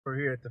We're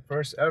here at the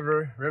first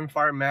ever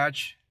rimfire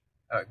match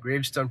at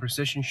Gravestone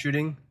Precision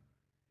Shooting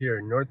here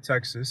in North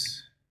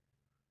Texas.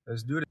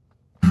 Let's do it.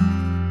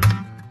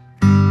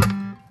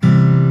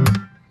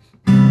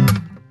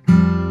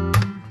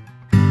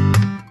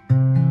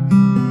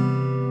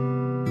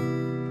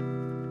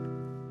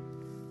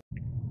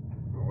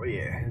 Oh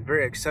yeah,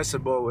 very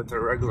accessible with a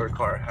regular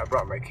car. I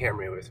brought my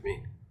Camry with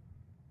me.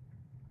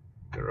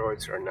 The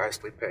roads are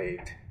nicely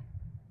paved.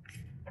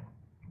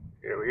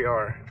 Here we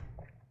are.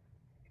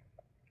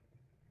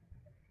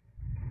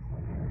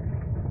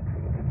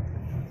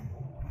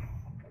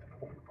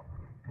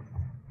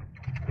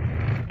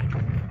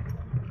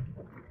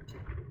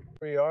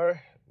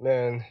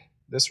 Man,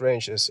 this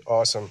range is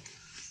awesome.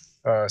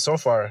 So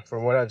far,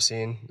 from what I've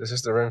seen, this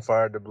is the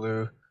rimfire, the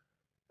blue,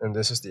 and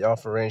this is the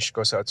alpha range,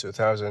 goes out to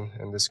 1,000,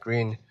 and this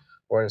green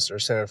one is their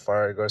center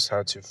fire, goes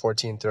out to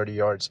 1430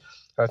 yards.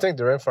 I think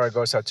the rimfire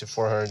goes out to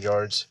 400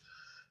 yards,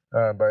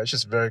 but it's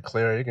just very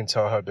clear. You can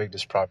tell how big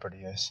this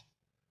property is,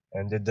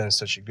 and they've done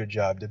such a good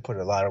job. They put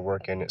a lot of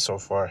work in it so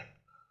far.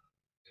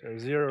 So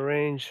zero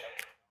range.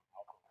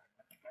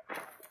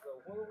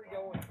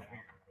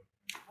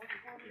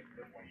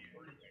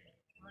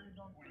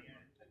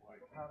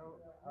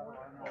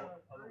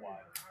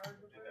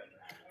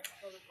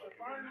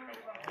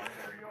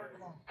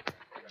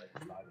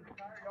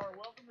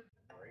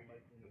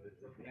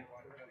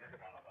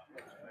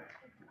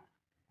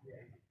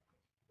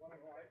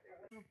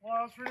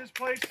 Applause for this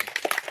place.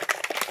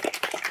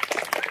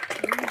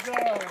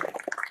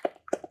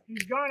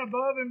 He's gone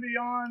above and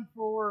beyond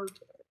for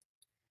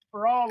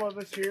all of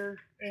us here,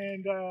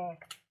 and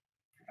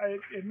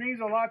it means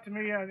a lot to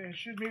me, and it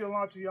should mean a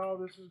lot to y'all.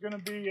 This is going to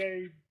be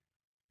a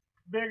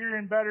bigger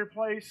and better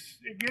place.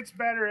 It gets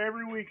better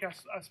every week. I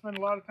spend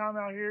a lot of time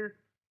out here.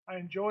 I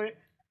enjoy it.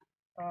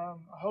 I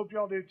hope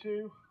y'all do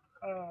too.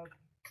 The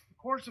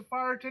course of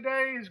fire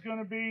today is going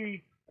to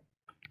be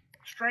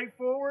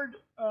straightforward.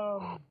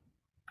 I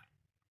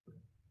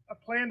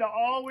plan to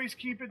always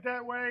keep it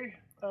that way.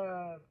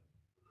 I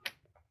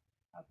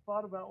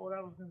thought about what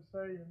I was going to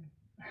say,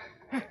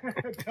 and I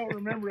don't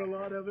remember a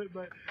lot of it,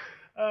 but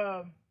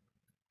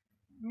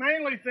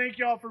mainly thank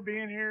y'all for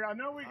being here. I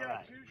know we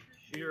got two shooters.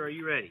 Shooter, are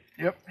you ready?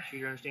 Yep.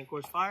 Shooter, understand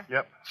course of fire?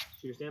 Yep.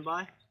 Shooter, stand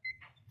by.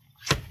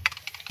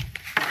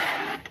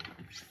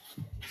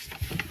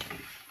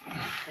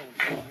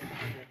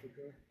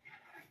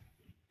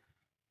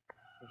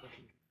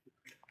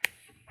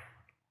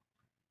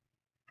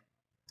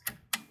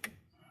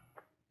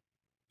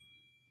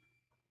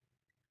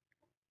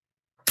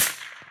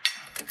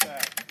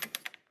 Impact.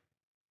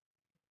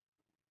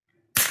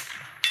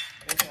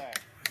 Impact.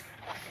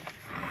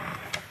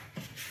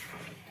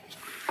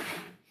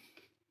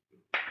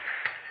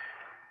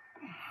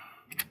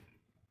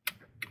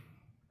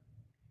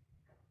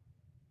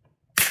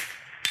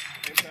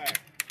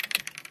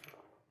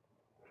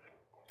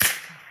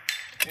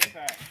 Impact.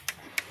 Impact.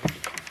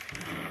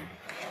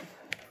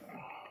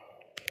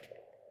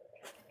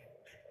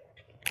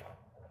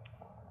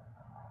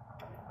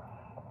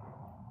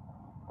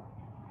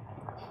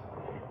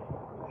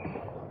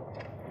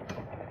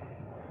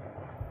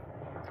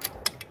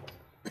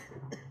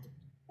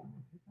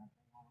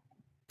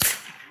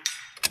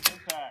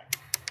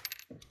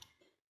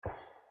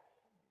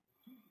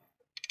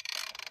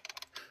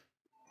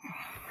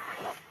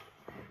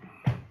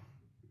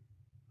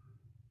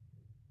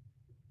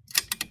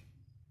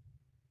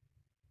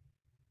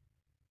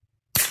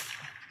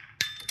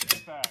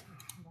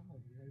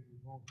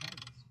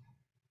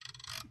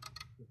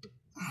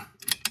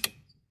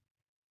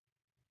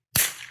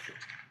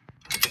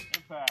 Impact.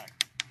 Impact. Impact.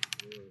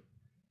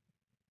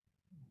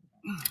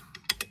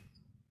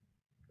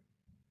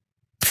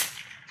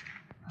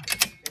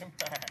 Impact.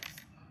 Impact.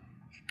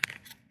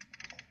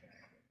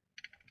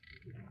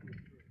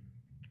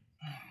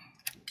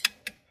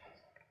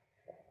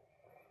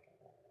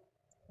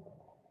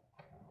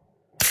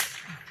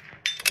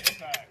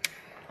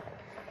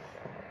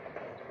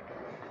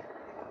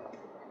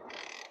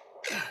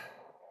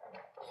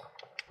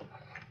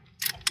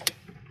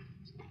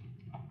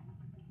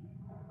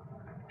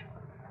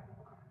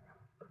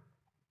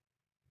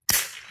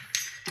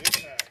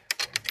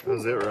 That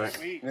was it, right?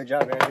 Good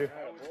job, Andrew.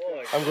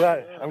 I'm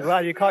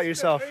glad you caught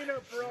yourself.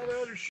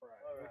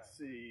 Let's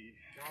see.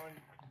 John,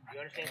 you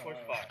understand course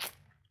of fire?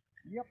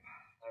 Yep.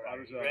 All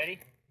right, you ready?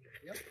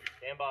 Yep.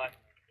 Stand by.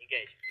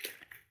 Engage.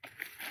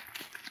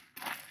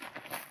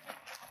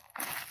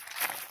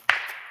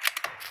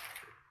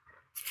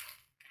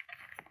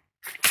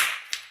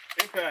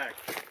 Impact.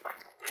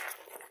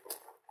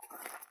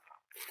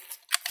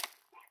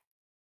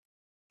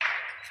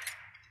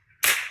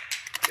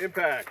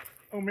 Impact.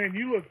 Oh man,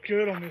 you look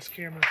good on this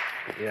camera.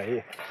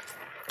 Yeah.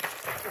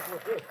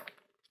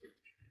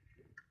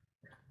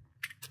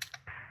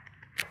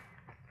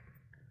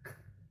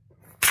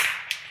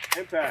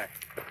 Impact.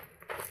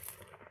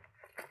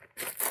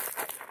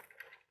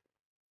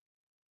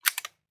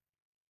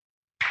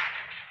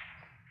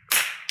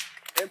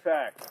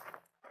 Impact.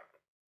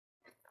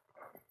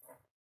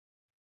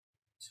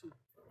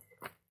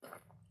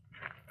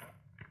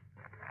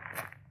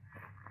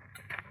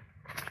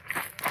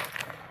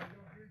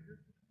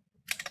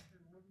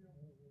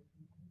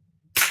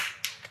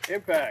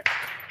 Impact.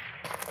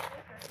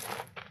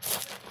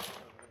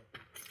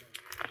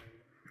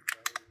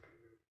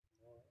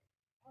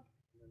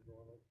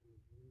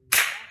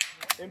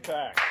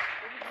 Impact.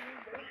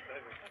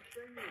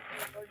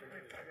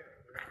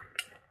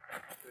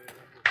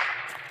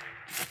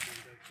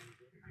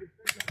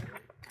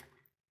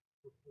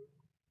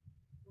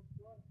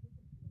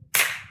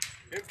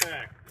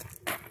 Impact.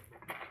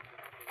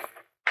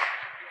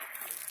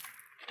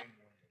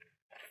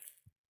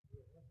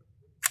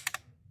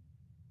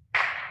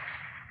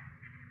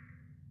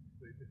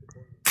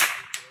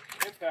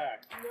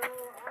 Impact.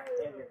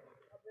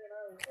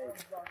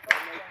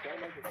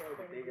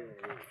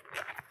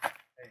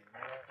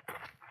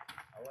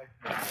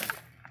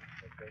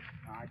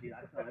 Dude, I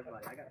tell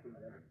everybody, I got food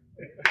better.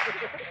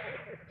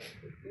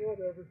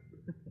 Whatever.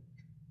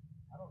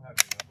 I don't have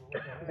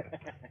your number.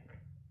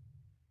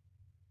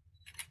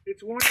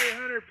 It's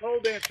 1-800 pole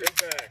dancer.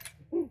 Impact.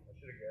 I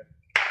should have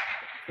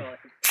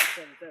guessed.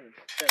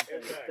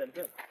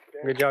 7-7.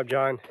 Good job,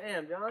 John.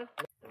 Damn, John.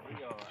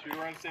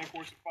 Shooter on same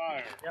course of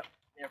fire. Yep.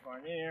 Near, far,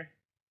 near.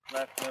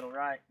 Left, middle,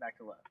 right. Back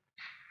to left.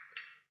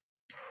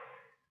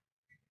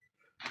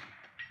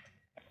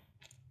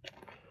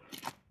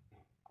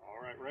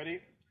 All right,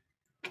 ready?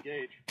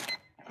 Engage.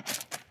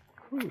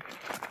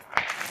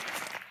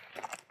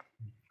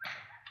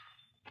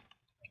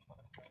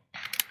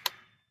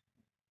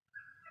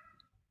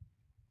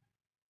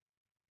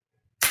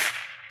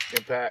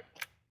 Impact.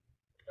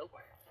 Nope.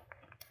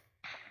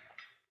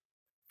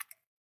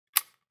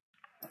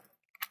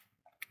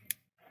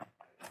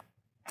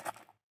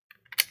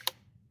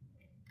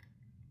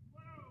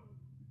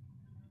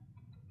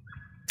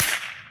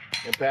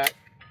 Impact.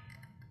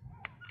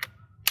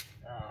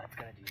 Oh, it's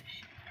gonna do this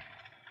shit.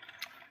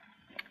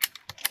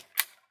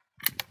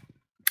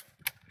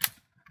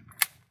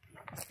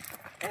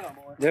 Hang on,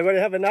 boy. Does anybody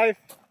have a knife?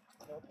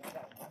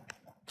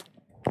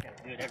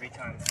 Gotta do it every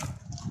time.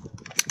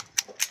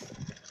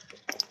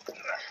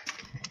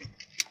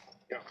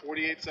 Got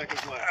 48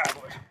 seconds left.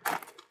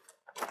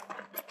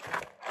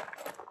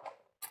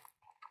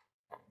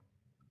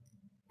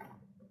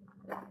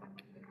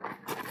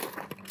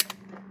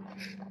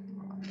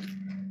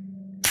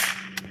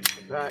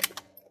 Impact.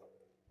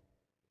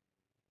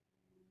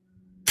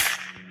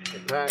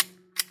 Impact.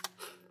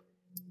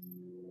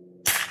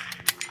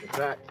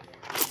 Impact.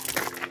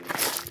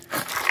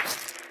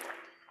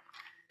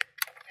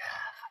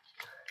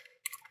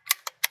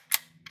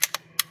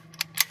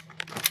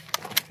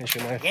 Here's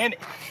your knife. Damn it.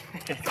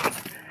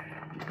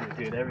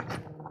 Do it every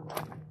time.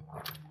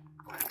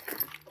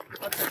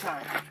 What's the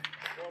time?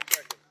 12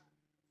 seconds.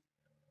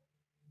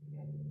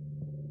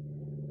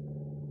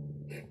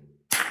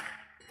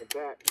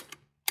 Impact.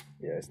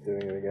 Yeah, it's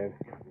doing it again.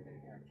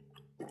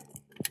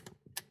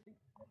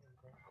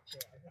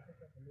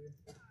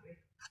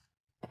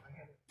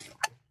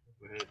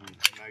 Go ahead and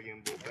mag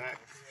in, bolt back.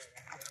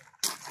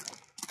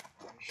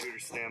 Shooter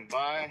stand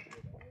by.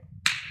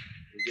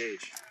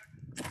 Engage.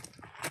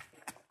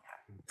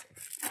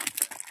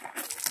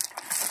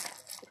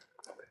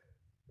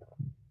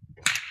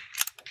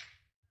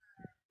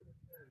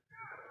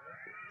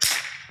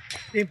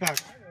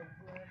 Impact.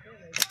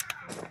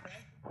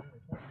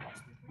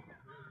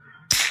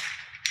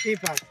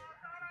 Impact.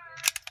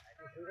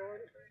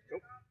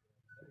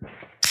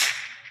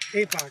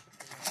 Impact.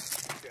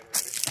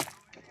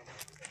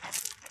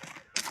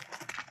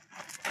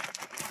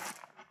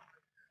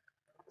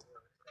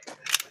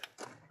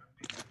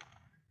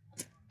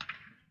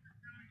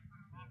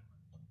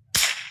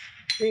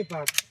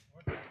 Impact.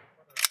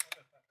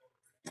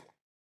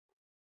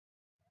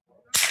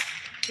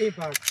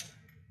 Impact.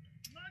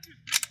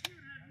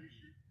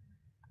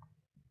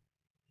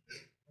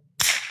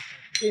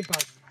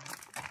 Impact.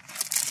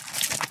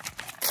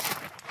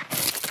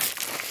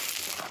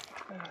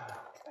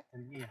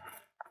 Yeah.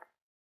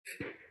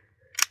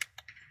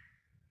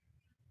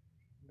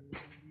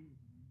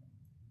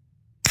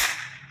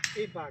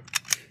 Impact.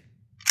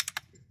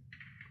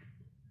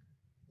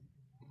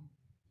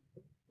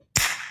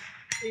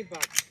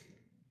 Impact.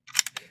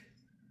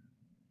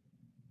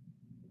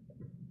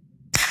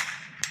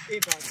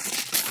 Impact.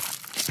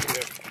 We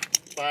have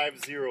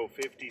 5-0,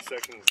 50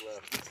 seconds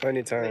left. Plenty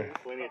of time.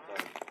 Plenty of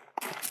time.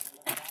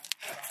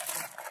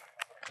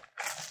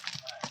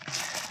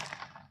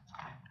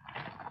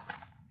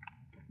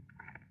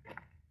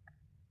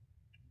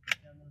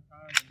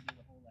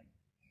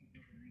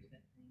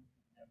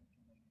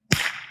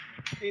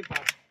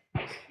 Impact.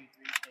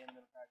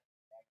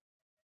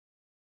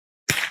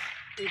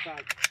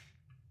 Impact.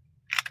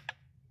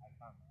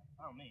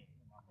 Oh, man.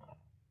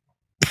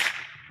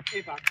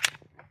 Impact.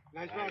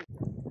 Nice one.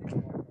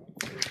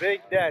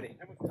 Big Daddy.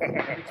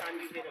 Every time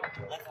you hit a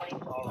left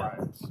lane, all right.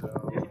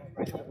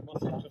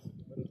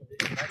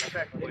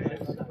 Check,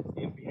 please.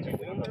 If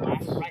you're in the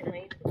last right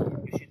lane,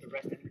 you shoot the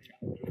rest of your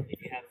shot. If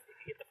you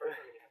hit the first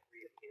one, you have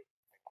 3 hit.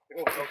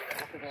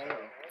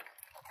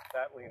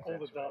 That leans Hold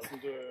the dots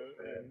and do it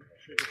and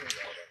shoot the thing.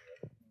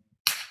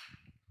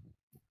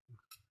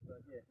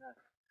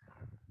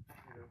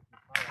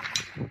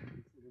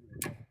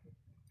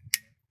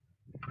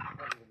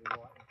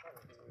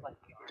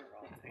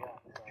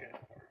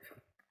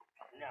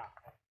 No.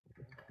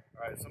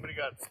 All right, somebody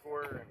got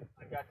score and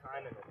I got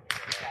time and I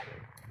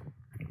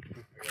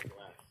got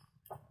glass.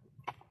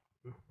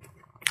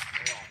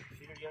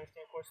 Shooter, do you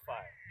understand course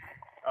fire?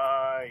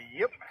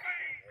 Yep.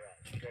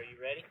 Alright. So are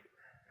you ready?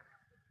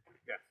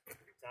 Yes.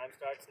 Your time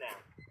starts now.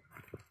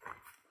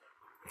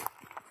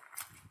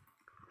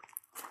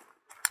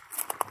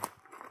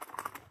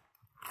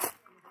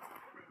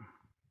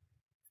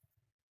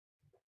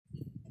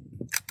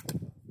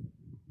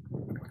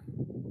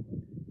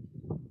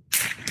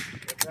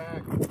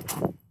 Attack.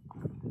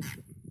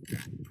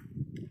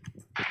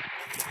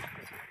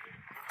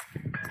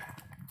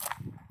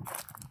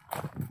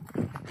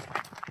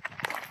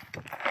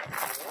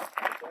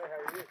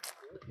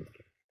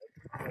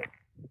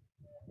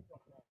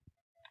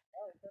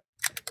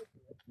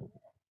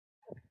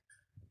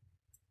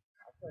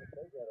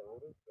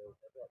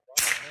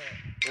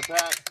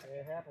 Attack.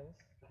 It happens.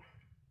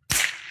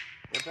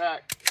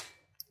 Attack.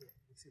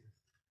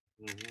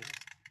 Mm-hmm.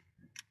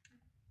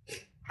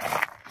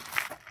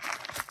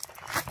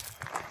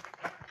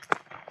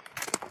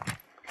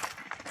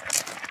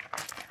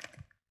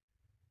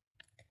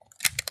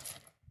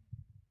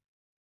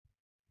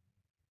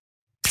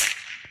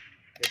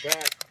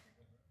 Attack.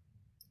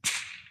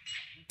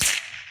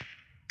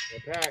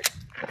 Attack.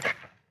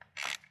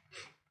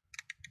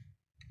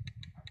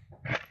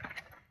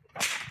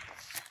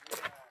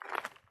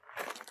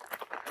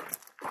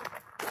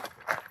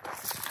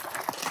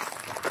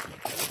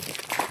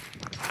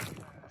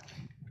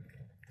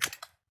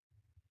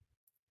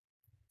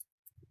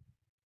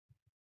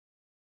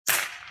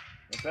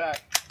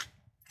 Attack.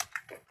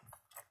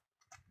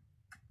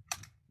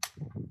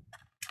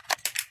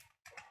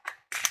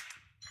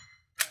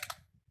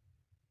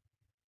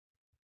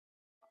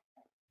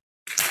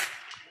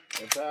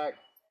 Attack.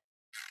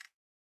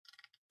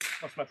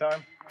 What's my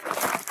time?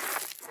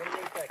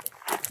 28 seconds.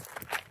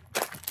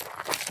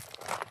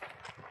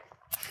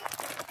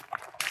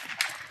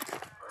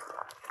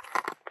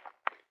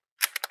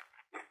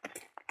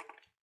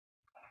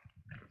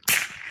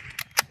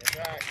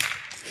 Attack.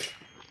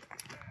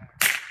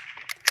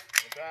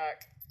 Attack.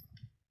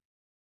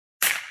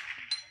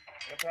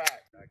 Attack.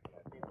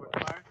 Course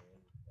fire?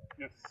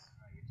 Yes.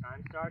 Your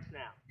time starts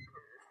now.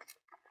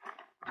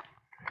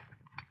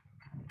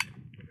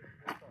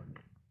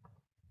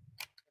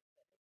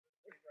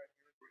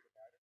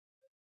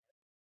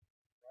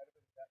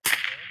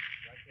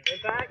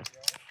 Impact.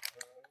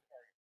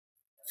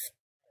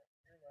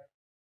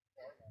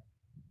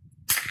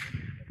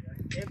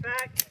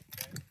 Impact.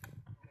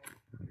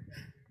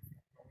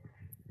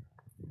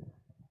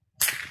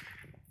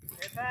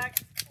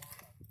 Impact.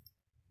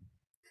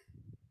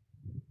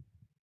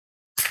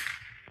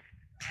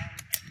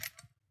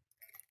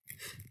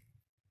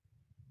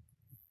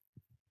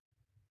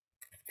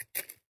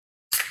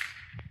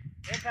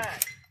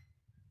 Impact.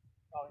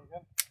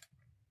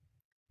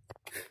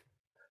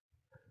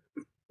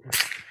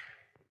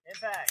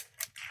 Impact.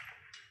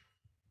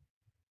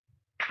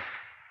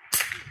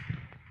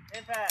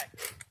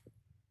 Impact.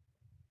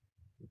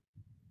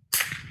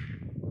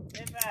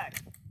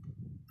 Impact.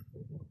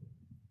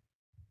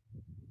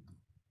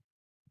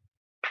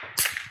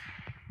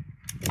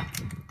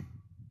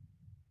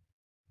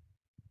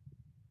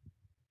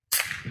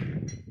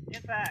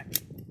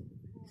 Impact.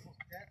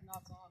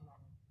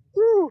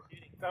 Woo!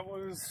 That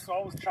was, I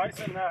was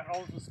chasing that. I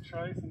was just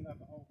chasing that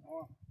the whole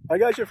time. I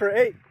got you for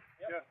 8.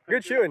 Yeah,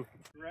 Good shooting.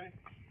 You ready?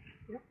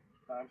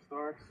 Time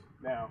starts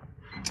now.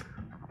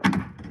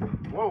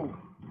 Whoa.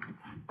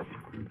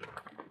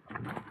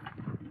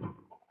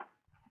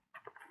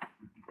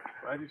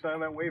 Glad you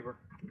signed that waiver.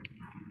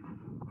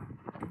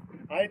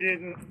 I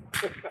didn't.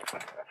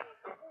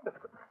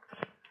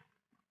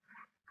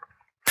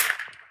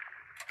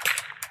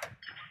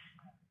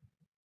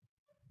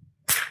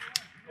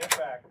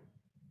 Impact.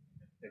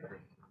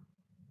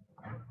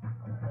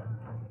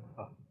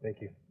 Oh,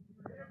 thank you.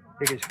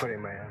 You can just put it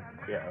in my hand.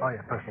 Yeah. Oh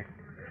yeah, perfect.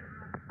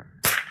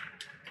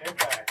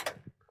 Impact.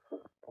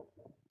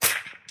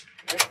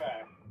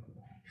 Impact.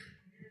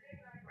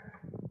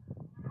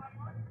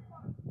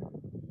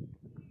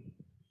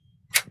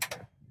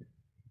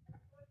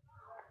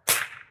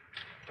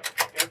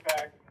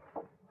 Impact.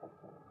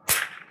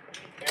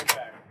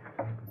 Impact.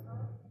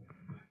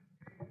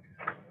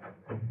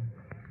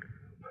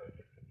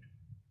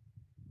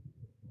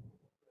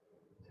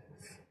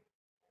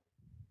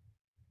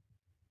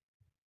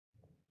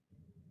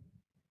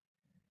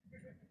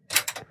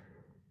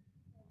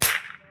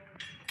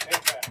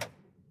 Impact.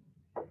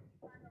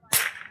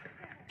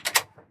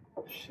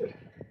 Shit.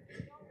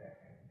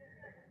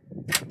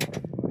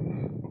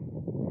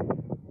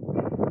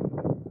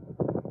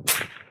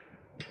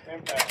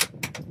 Impact.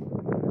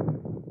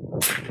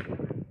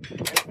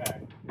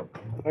 Impact.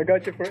 I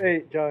got you for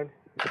 8, John.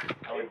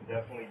 I would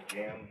definitely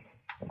jam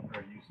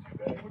or use too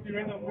bad. What do you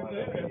end up with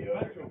there?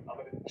 Video.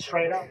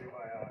 Straight up.